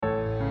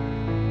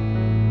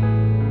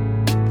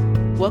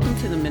Welcome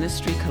to the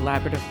Ministry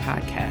Collaborative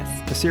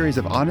Podcast, a series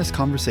of honest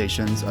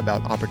conversations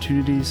about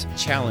opportunities,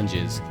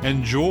 challenges,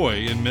 and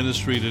joy in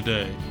ministry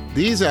today.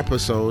 These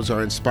episodes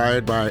are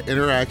inspired by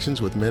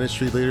interactions with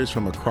ministry leaders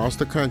from across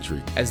the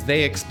country as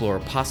they explore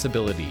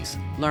possibilities,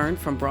 learn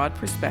from broad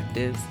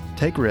perspectives,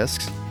 take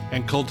risks,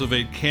 and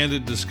cultivate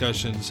candid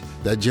discussions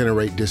that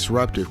generate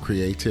disruptive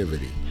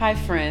creativity. Hi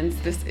friends,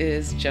 this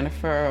is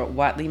Jennifer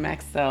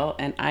Watley-Maxwell,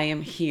 and I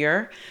am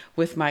here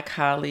with my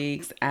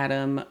colleagues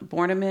Adam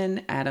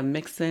Borneman, Adam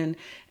Mixon,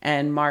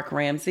 and Mark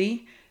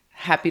Ramsey.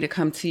 Happy to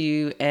come to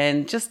you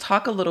and just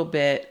talk a little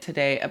bit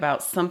today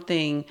about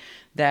something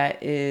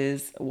that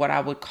is what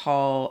I would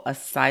call a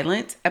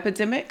silent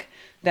epidemic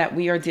that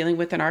we are dealing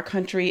with in our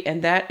country,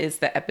 and that is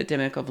the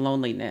epidemic of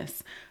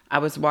loneliness. I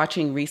was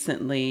watching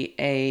recently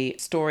a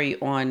story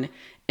on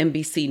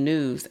NBC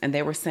News, and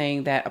they were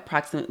saying that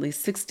approximately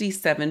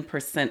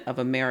 67% of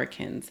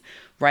Americans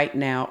right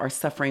now are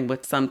suffering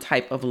with some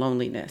type of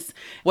loneliness.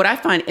 What I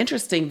find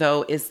interesting,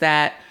 though, is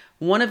that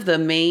one of the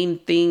main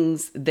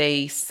things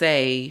they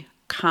say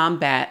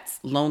combats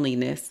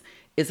loneliness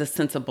is a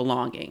sense of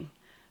belonging.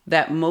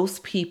 That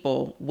most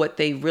people, what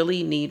they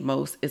really need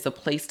most is a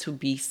place to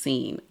be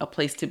seen, a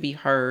place to be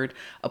heard,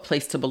 a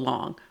place to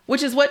belong,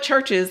 which is what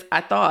churches,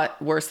 I thought,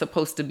 were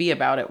supposed to be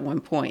about at one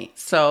point.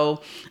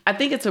 So I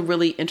think it's a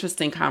really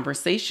interesting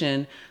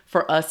conversation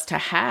for us to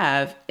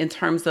have in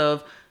terms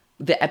of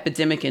the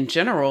epidemic in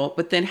general,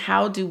 but then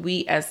how do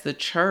we as the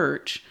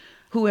church,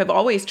 who have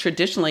always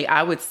traditionally,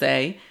 I would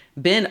say,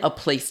 been a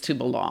place to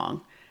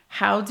belong,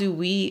 how do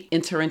we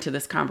enter into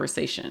this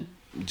conversation?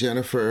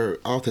 Jennifer,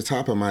 off the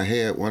top of my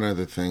head, one of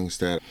the things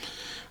that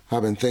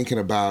I've been thinking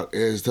about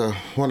is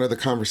one of the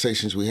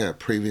conversations we had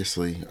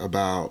previously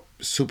about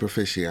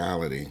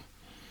superficiality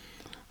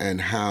and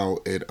how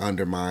it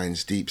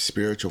undermines deep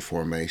spiritual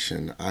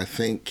formation. I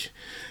think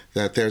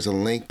that there's a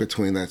link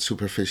between that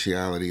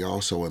superficiality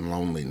also and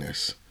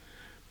loneliness.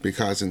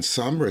 Because in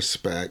some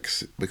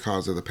respects,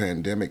 because of the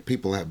pandemic,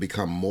 people have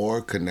become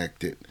more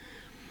connected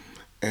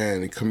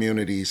and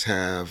communities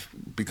have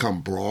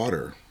become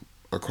broader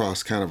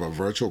across kind of a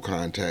virtual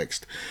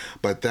context,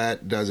 but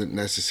that doesn't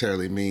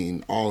necessarily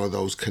mean all of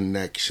those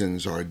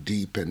connections are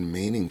deep and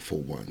meaningful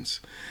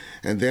ones.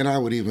 And then I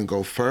would even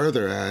go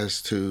further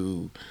as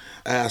to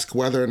ask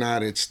whether or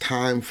not it's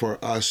time for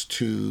us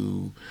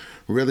to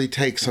really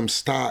take some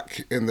stock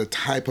in the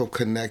type of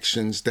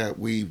connections that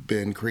we've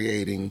been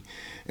creating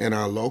in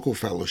our local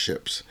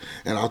fellowships.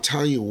 And I'll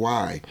tell you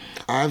why.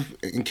 I've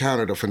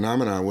encountered a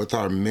phenomenon with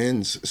our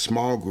men's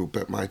small group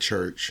at my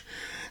church.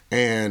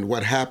 And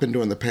what happened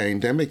during the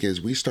pandemic is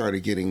we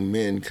started getting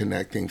men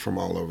connecting from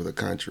all over the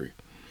country.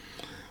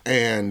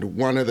 And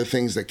one of the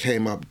things that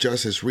came up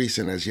just as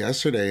recent as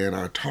yesterday in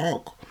our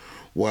talk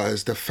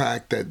was the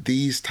fact that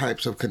these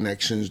types of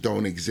connections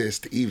don't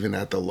exist even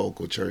at the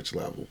local church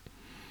level.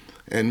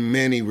 In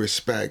many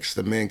respects,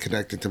 the men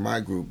connected to my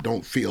group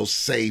don't feel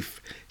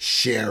safe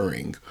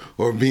sharing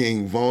or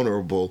being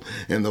vulnerable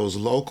in those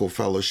local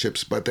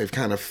fellowships, but they've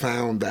kind of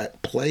found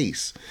that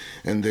place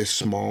in this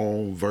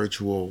small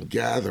virtual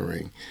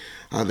gathering.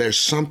 There's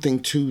something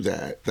to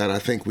that I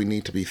think we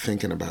need to be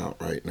thinking about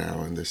right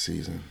now in this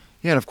season.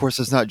 Yeah, and of course,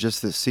 it's not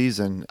just this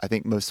season. I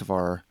think most of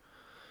our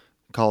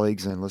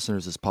colleagues and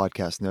listeners of this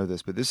podcast know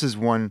this, but this is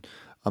one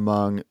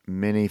among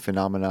many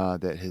phenomena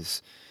that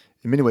has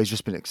in many ways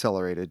just been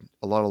accelerated.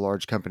 A lot of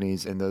large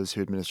companies and those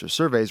who administer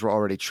surveys were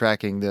already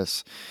tracking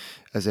this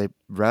as a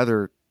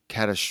rather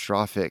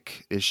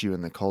catastrophic issue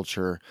in the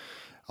culture.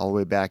 All the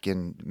way back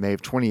in May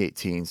of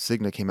 2018,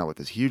 Cigna came out with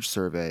this huge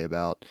survey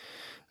about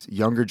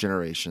younger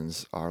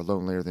generations are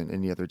lonelier than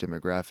any other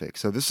demographic.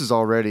 So this is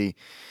already,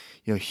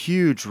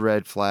 huge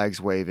red flags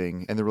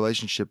waving, and the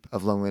relationship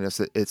of loneliness,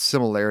 its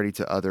similarity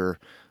to other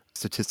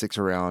statistics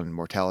around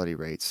mortality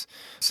rates.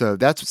 So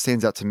that's what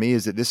stands out to me,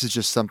 is that this is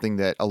just something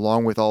that,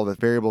 along with all the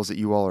variables that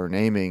you all are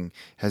naming,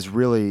 has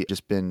really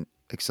just been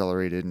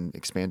accelerated and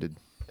expanded.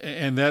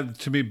 And that,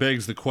 to me,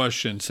 begs the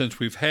question, since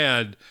we've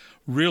had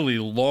really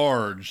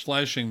large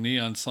flashing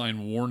neon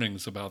sign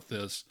warnings about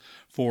this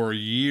for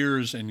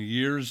years and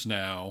years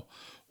now,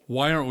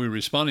 why aren't we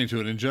responding to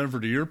it? And Jennifer,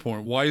 to your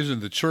point, why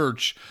isn't the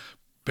church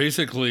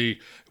basically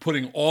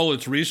putting all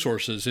its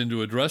resources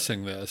into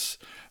addressing this?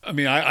 I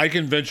mean, I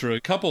can venture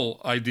a couple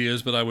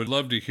ideas, but I would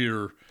love to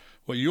hear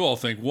what you all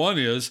think. One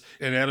is,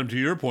 and Adam, to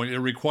your point, it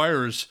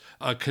requires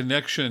a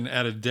connection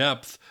at a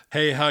depth.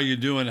 Hey, how you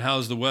doing?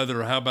 How's the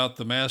weather? How about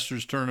the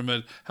Masters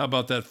tournament? How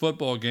about that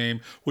football game?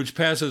 Which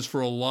passes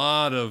for a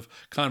lot of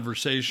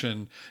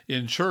conversation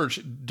in church,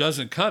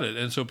 doesn't cut it.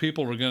 And so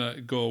people are going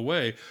to go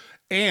away.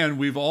 And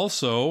we've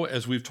also,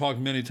 as we've talked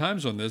many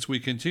times on this, we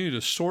continue to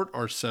sort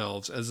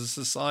ourselves as a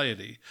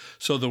society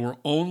so that we're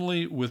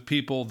only with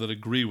people that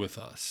agree with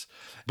us.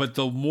 But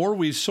the more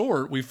we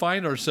sort, we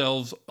find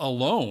ourselves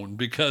alone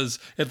because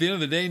at the end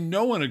of the day,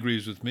 no one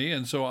agrees with me.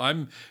 And so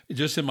I'm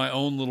just in my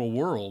own little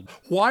world.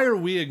 Why are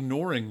we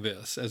ignoring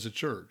this as a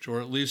church,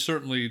 or at least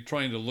certainly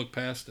trying to look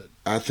past it?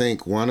 I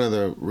think one of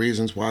the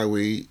reasons why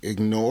we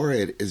ignore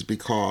it is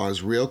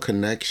because real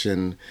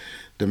connection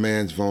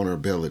demands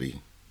vulnerability.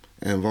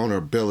 And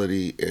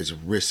vulnerability is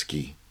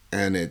risky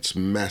and it's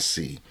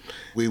messy.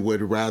 We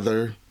would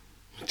rather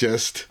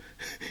just,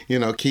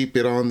 keep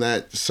it on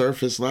that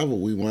surface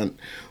level.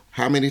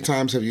 How many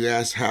times have you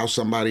asked how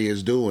somebody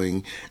is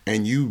doing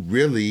and you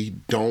really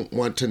don't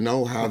want to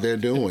know how they're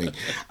doing?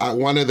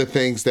 One of the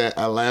things that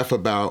I laugh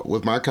about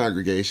with my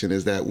congregation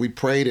is that we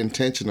prayed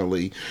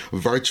intentionally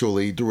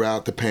virtually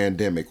throughout the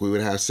pandemic. We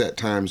would have set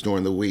times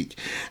during the week.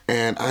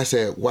 And I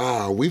said,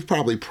 wow, we've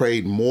probably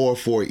prayed more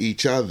for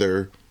each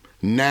other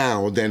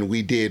now than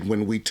we did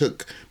when we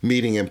took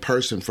meeting in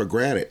person for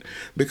granted,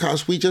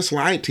 because we just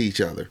lied to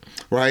each other,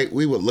 right?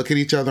 We would look at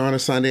each other on a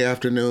Sunday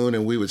afternoon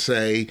and we would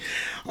say,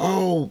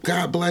 oh,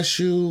 God bless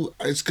you.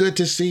 It's good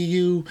to see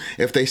you.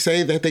 If they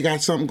say that they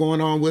got something going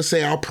on, we'll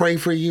say, I'll pray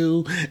for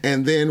you.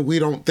 And then we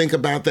don't think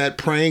about that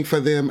praying for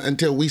them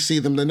until we see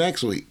them the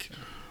next week.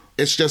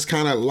 It's just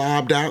kind of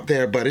lobbed out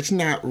there, but it's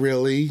not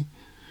really,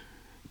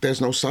 there's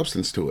no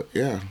substance to it.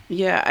 Yeah.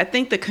 Yeah, I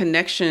think the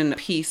connection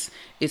piece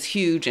is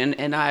huge.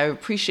 And I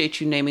appreciate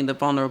you naming the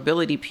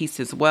vulnerability piece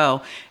as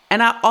well.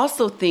 And I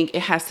also think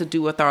it has to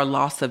do with our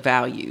loss of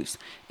values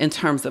in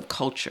terms of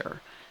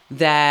culture,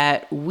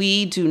 that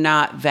we do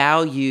not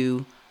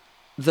value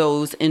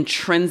those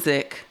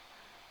intrinsic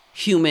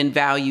human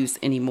values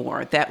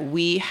anymore, that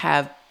we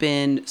have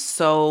been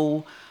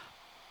so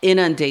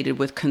inundated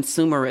with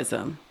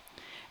consumerism,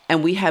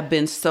 and we have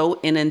been so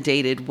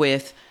inundated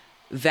with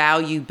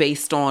value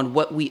based on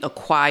what we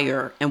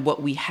acquire and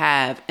what we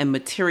have and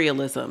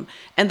materialism.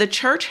 And the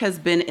church has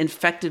been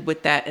infected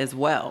with that as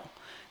well,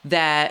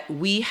 that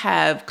we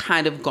have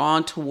kind of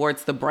gone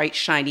towards the bright,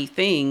 shiny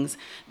things,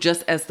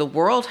 just as the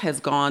world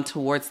has gone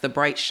towards the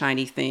bright,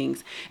 shiny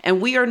things.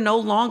 And we are no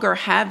longer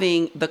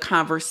having the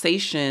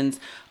conversations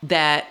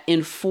that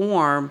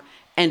inform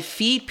and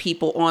feed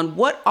people on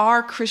what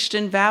are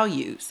Christian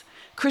values.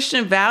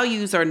 Christian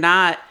values are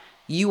not,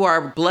 you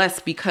are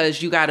blessed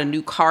because you got a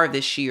new car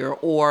this year,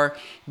 or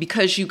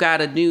because you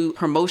got a new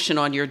promotion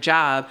on your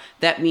job,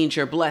 that means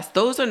you're blessed.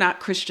 Those are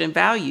not Christian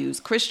values.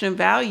 Christian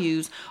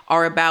values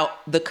are about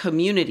the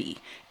community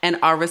and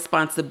our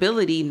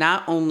responsibility,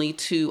 not only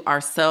to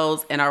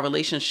ourselves and our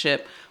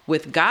relationship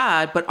with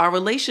God, but our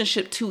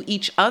relationship to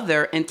each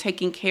other, and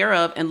taking care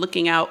of and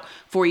looking out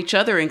for each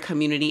other in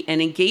community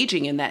and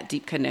engaging in that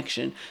deep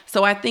connection.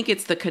 So I think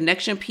it's the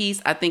connection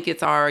piece. I think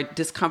it's our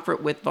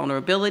discomfort with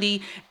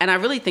vulnerability. And I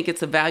really think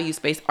it's a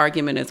values-based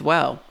argument as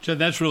well. Jen,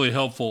 that's really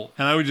helpful.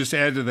 And I would just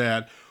add to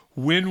that,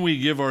 when we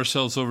give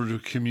ourselves over to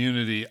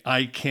community,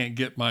 I can't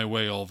get my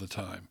way all the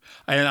time.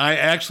 And I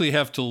actually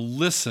have to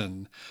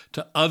listen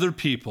to other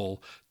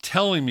people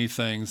telling me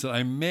things that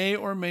I may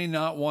or may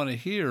not want to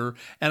hear,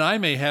 and I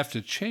may have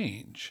to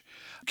change.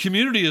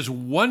 Community is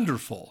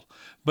wonderful,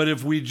 but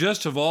if we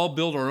just have all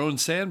built our own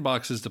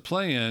sandboxes to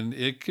play in,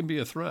 it can be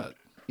a threat.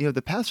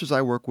 The pastors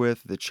I work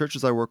with, the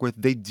churches I work with,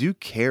 they do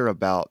care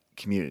about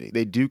community.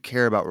 They do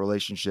care about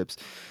relationships.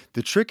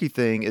 The tricky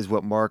thing is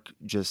what Mark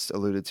just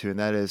alluded to, and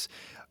that is,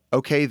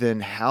 okay,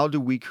 then how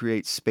do we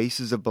create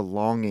spaces of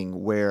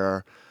belonging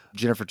where,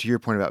 Jennifer, to your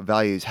point about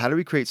values, how do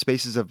we create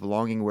spaces of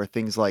belonging where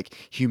things like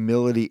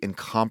humility and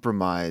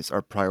compromise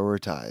are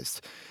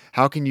prioritized?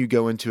 How can you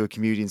go into a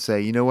community and say,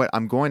 you know what,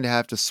 I'm going to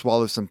have to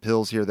swallow some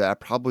pills here that I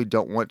probably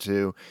don't want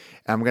to,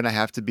 and I'm going to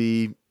have to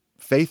be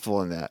faithful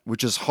in that,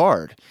 which is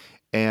hard.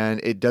 And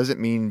it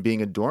doesn't mean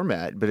being a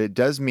doormat, but it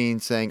does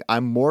mean saying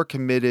I'm more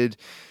committed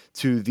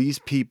to these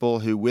people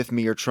who with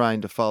me are trying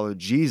to follow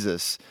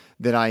Jesus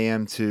than I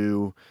am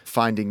to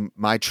finding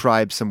my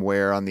tribe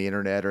somewhere on the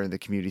internet or in the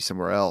community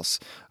somewhere else.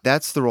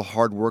 That's the real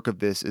hard work of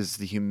this, is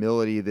the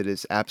humility that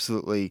is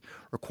absolutely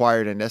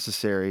required and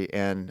necessary,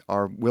 and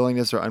our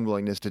willingness or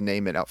unwillingness to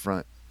name it out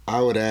front.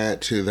 I would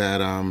add to that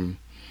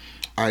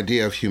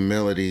idea of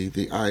humility,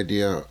 the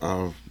idea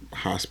of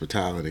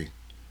hospitality.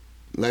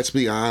 Let's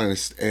be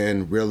honest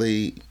and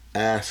really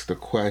ask the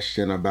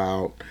question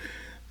about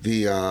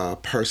the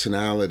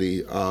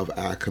personality of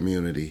our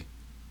community.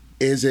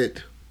 Is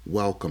it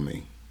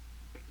welcoming?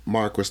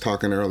 Mark was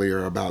talking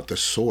earlier about the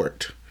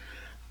sort.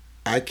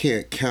 I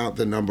can't count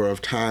the number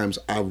of times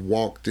I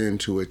walked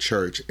into a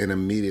church and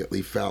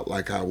immediately felt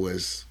like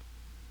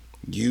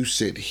you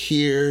sit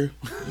here,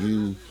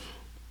 you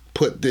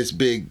put this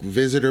big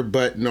visitor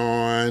button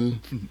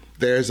on.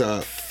 There's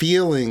a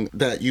feeling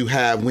that you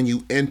have when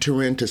you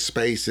enter into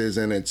spaces,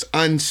 and it's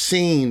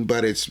unseen,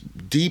 but it's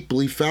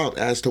deeply felt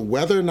as to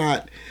whether or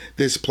not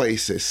this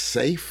place is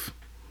safe,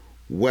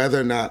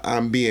 whether or not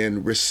I'm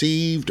being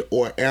received,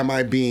 or am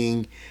I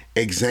being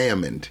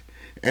examined?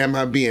 Am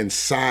I being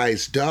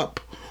sized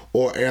up,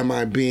 or am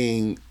I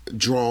being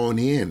drawn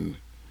in?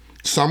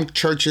 Some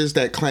churches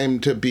that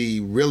claim to be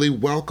really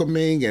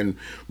welcoming and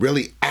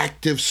really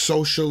active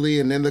socially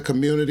and in the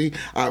community,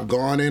 I've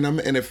gone in them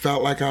and it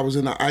felt like I was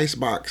in an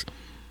icebox.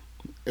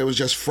 It was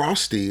just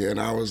frosty,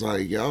 and I was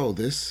like, yo,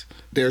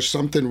 there's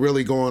something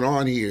really going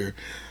on here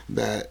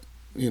that,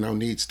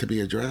 needs to be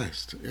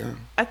addressed. Yeah.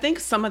 I think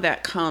some of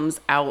that comes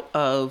out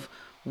of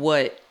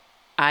what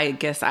I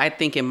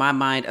think in my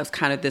mind of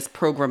kind of this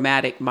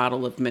programmatic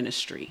model of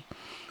ministry,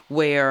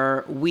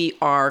 where we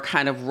are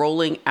kind of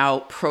rolling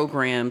out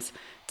programs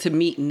to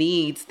meet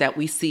needs that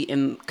we see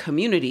in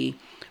community,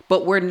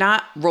 but we're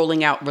not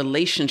rolling out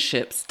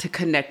relationships to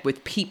connect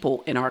with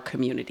people in our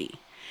community.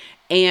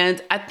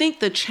 And I think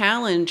the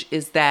challenge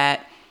is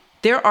that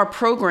there are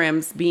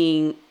programs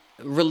being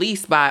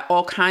released by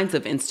all kinds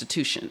of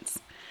institutions.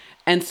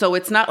 And so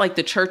it's not like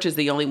the church is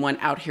the only one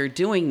out here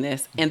doing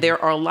this. And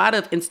there are a lot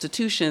of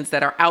institutions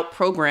that are out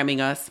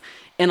programming us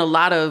in a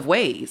lot of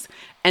ways.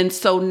 And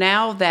so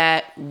now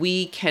that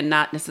we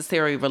cannot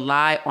necessarily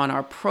rely on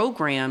our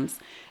programs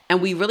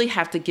and we really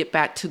have to get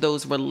back to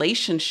those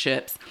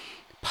relationships,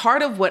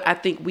 part of what I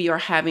think we are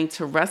having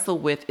to wrestle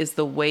with is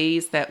the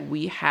ways that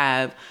we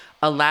have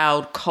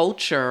allowed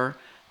culture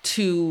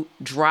to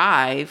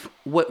drive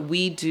what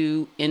we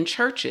do in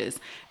churches.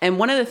 And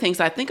one of the things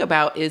I think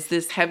about is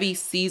this heavy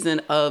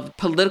season of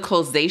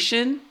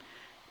politicalization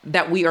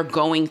that we are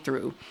going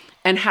through,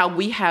 and how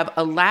we have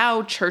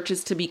allowed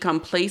churches to become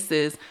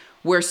places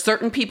where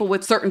certain people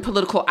with certain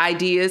political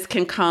ideas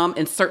can come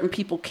and certain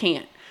people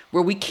can't,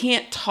 where we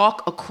can't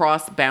talk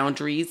across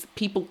boundaries.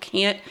 People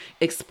can't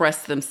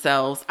express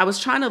themselves. I was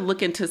trying to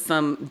look into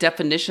some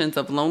definitions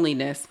of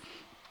loneliness.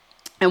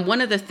 And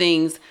one of the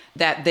things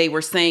that they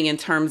were saying in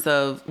terms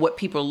of what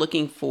people are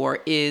looking for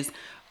is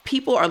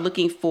people are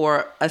looking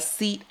for a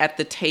seat at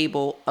the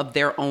table of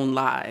their own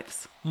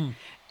lives.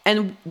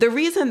 And the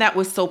reason that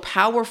was so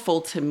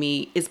powerful to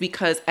me is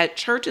because at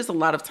churches, a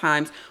lot of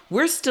times,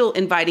 we're still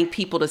inviting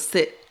people to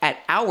sit at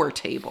our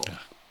table.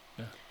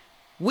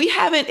 We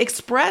haven't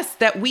expressed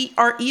that we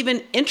are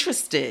even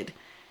interested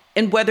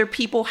in whether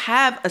people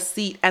have a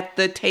seat at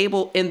the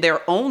table in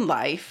their own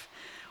life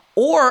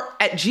or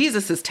at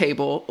Jesus's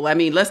table. I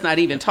mean, let's not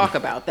even talk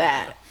about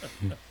that.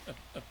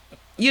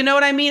 You know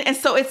what I mean? And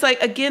so it's like,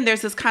 again,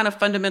 there's this kind of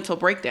fundamental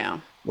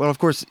breakdown. Well, of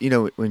course,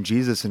 when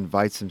Jesus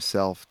invites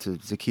himself to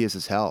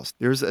Zacchaeus' house,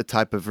 there's a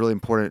type of really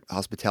important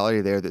hospitality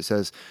there that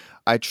says,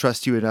 I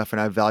trust you enough and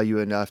I value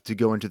you enough to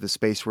go into the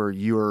space where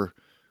you're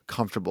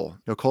comfortable.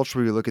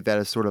 Culturally, we look at that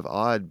as sort of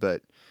odd,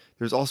 but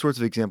there's all sorts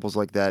of examples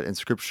like that in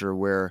Scripture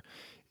where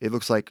it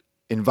looks like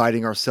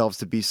inviting ourselves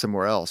to be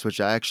somewhere else, which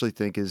I actually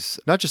think is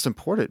not just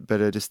important, but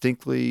a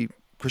distinctly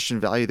Christian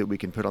value that we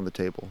can put on the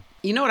table.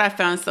 You know what I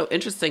found so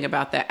interesting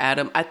about that,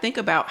 Adam? I think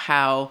about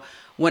how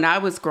when I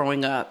was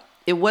growing up,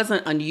 it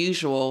wasn't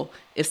unusual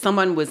if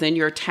someone was in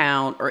your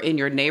town or in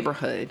your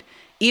neighborhood,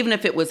 even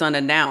if it was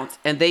unannounced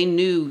and they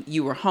knew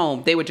you were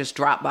home, they would just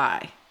drop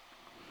by.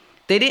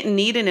 They didn't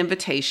need an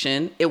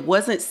invitation. It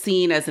wasn't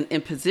seen as an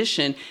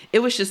imposition. It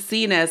was just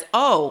seen as,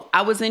 oh,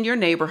 I was in your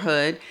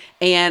neighborhood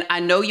and I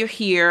know you're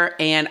here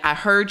and I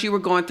heard you were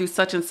going through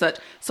such and such.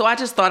 So I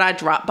just thought I'd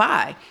drop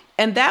by.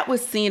 And that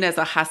was seen as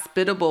a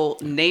hospitable,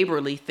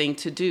 neighborly thing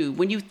to do.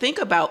 When you think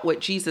about what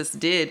Jesus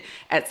did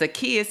at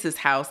Zacchaeus'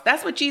 house,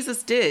 that's what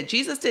Jesus did.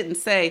 Jesus didn't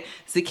say,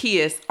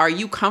 Zacchaeus, are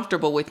you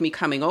comfortable with me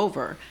coming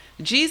over?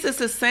 Jesus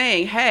is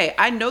saying, hey,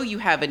 I know you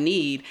have a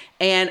need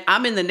and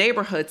I'm in the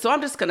neighborhood, so I'm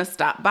just going to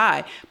stop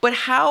by. But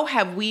how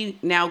have we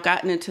now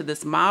gotten into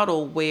this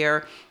model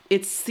where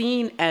it's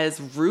seen as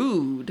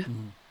rude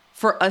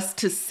for us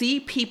to see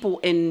people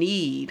in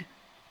need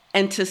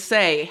and to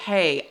say,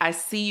 hey, I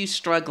see you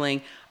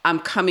struggling. I'm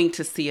coming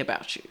to see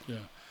about you. Yeah.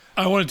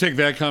 I want to take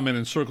that comment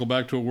and circle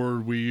back to a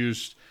word we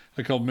used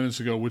a couple minutes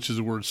ago, which is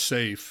the word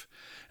safe.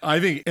 I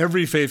think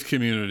every faith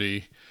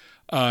community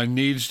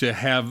needs to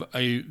have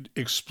a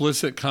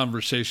explicit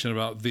conversation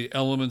about the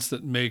elements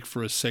that make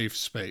for a safe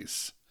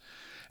space.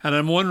 And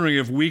I'm wondering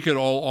if we could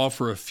all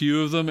offer a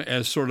few of them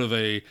as sort of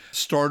a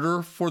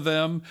starter for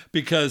them,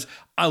 because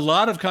a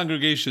lot of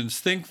congregations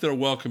think they're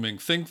welcoming,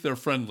 think they're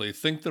friendly,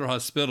 think they're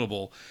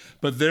hospitable,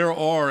 but there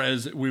are,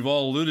 as we've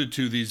all alluded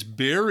to, these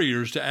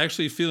barriers to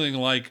actually feeling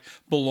like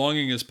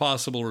belonging is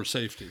possible or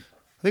safety.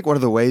 I think one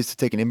of the ways to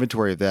take an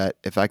inventory of that,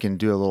 if I can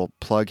do a little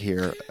plug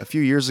here, a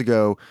few years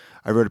ago,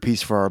 I wrote a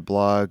piece for our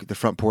blog, The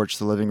Front Porch,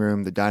 the Living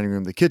Room, the Dining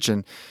Room, the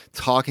Kitchen,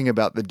 talking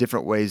about the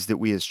different ways that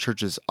we as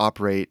churches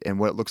operate and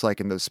what it looks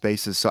like in those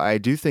spaces. So I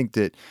do think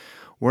that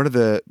one of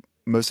the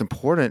most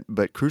important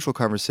but crucial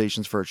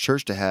conversations for a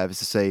church to have is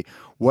to say,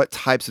 what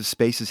types of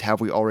spaces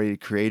have we already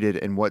created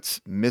and what's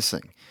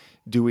missing?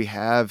 Do we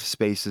have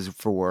spaces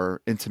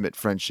for intimate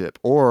friendship,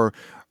 or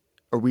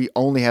we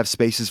only have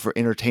spaces for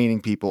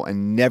entertaining people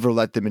and never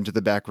let them into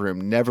the back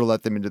room, never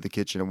let them into the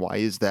kitchen? And why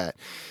is that?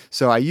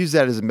 So I use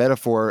that as a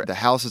metaphor, the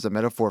house as a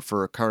metaphor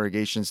for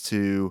congregations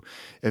to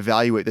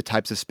evaluate the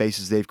types of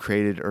spaces they've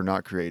created or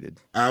not created.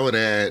 I would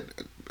add,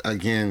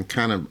 again,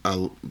 kind of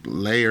a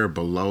layer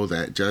below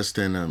that, just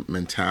in a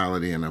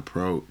mentality and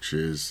approach,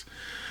 is,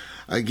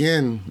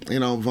 again,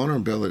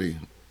 vulnerability.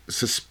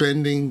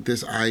 Suspending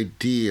this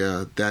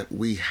idea that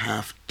we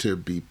have to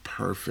be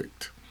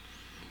perfect.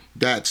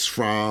 That's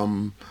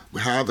from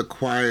how the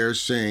choir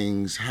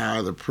sings,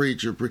 how the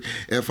preacher,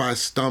 if I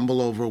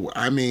stumble over,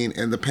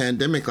 and the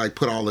pandemic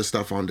put all this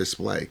stuff on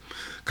display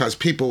because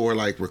people were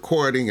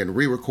recording and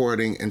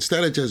re-recording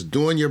instead of just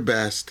doing your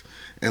best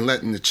and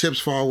letting the chips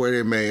fall where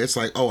they may. It's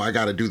like, oh, I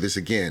got to do this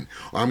again,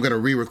 or I'm going to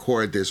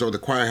re-record this, or the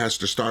choir has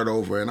to start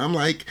over. And I'm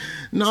like,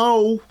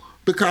 no,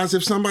 Because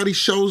if somebody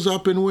shows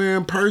up and we're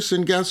in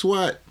person, guess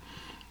what?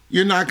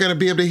 You're not going to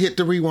be able to hit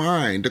the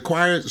rewind. The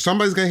choir,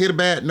 somebody's going to hit a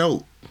bad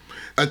note.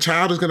 A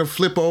child is going to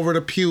flip over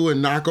the pew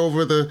and knock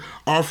over the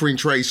offering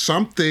tray.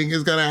 Something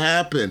is going to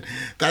happen.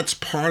 That's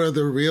part of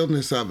the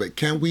realness of it.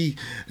 Can we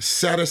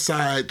set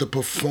aside the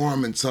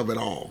performance of it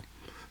all?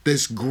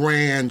 This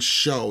grand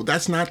show.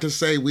 That's not to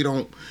say we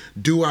don't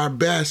do our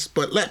best,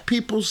 but let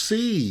people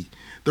see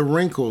the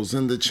wrinkles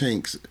and the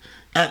chinks.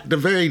 At the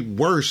very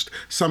worst,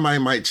 somebody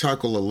might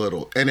chuckle a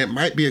little, and it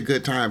might be a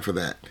good time for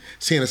that,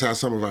 seeing as how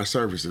some of our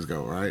services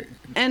go, right?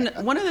 And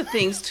one of the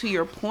things, to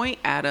your point,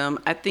 Adam,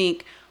 I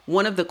think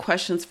one of the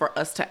questions for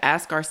us to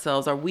ask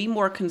ourselves, are we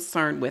more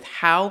concerned with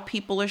how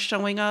people are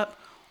showing up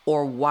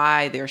or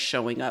why they're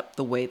showing up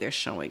the way they're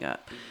showing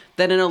up?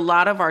 That in a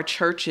lot of our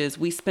churches,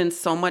 we spend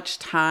so much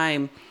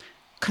time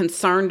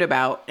concerned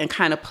about and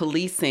kind of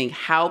policing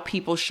how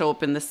people show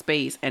up in the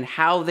space and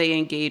how they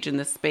engage in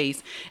the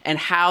space and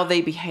how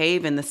they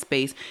behave in the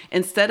space,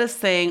 instead of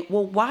saying,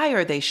 well, why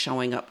are they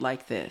showing up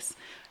like this?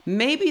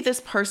 Maybe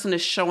this person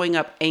is showing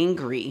up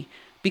angry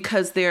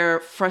because they're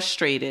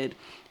frustrated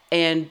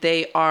and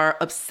they are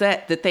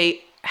upset that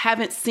they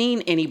haven't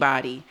seen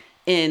anybody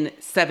in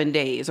 7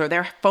 days, or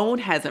their phone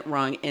hasn't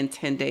rung in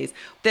 10 days,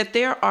 that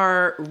there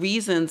are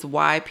reasons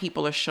why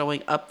people are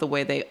showing up the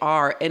way they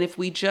are. And if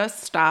we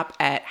just stop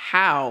at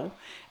how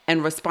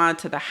and respond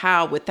to the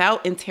how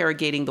without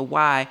interrogating the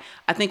why,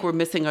 I think we're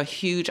missing a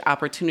huge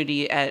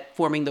opportunity at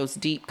forming those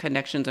deep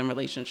connections and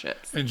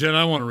relationships. And Jen,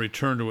 I want to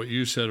return to what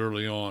you said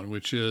early on,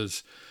 which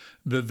is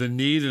that the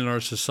need in our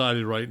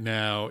society right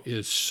now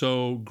is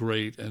so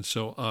great and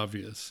so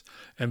obvious.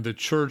 And the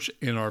church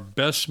in our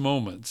best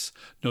moments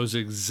knows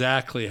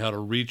exactly how to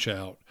reach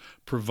out,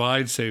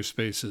 provide safe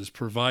spaces,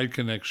 provide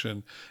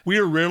connection. We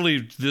are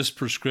rarely this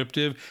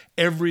prescriptive.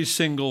 Every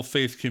single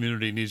faith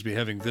community needs to be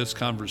having this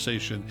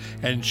conversation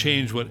and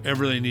change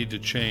whatever they need to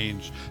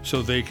change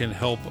so they can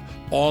help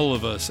all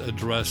of us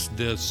address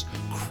this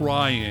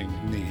crying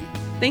need.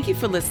 Thank you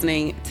for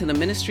listening to the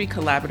Ministry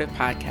Collaborative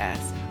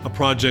Podcast, a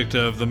project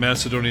of the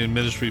Macedonian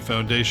Ministry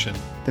Foundation.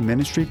 The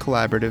Ministry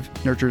Collaborative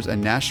nurtures a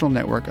national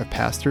network of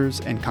pastors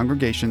and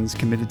congregations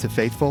committed to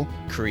faithful,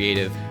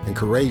 creative, and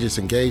courageous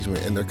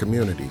engagement in their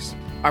communities.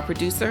 Our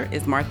producer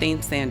is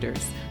Marthane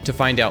Sanders. To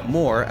find out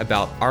more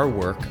about our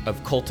work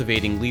of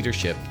cultivating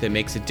leadership that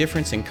makes a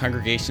difference in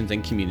congregations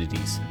and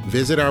communities,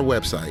 Visit our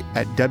website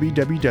at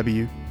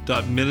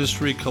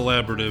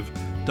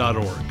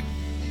www.ministrycollaborative.org.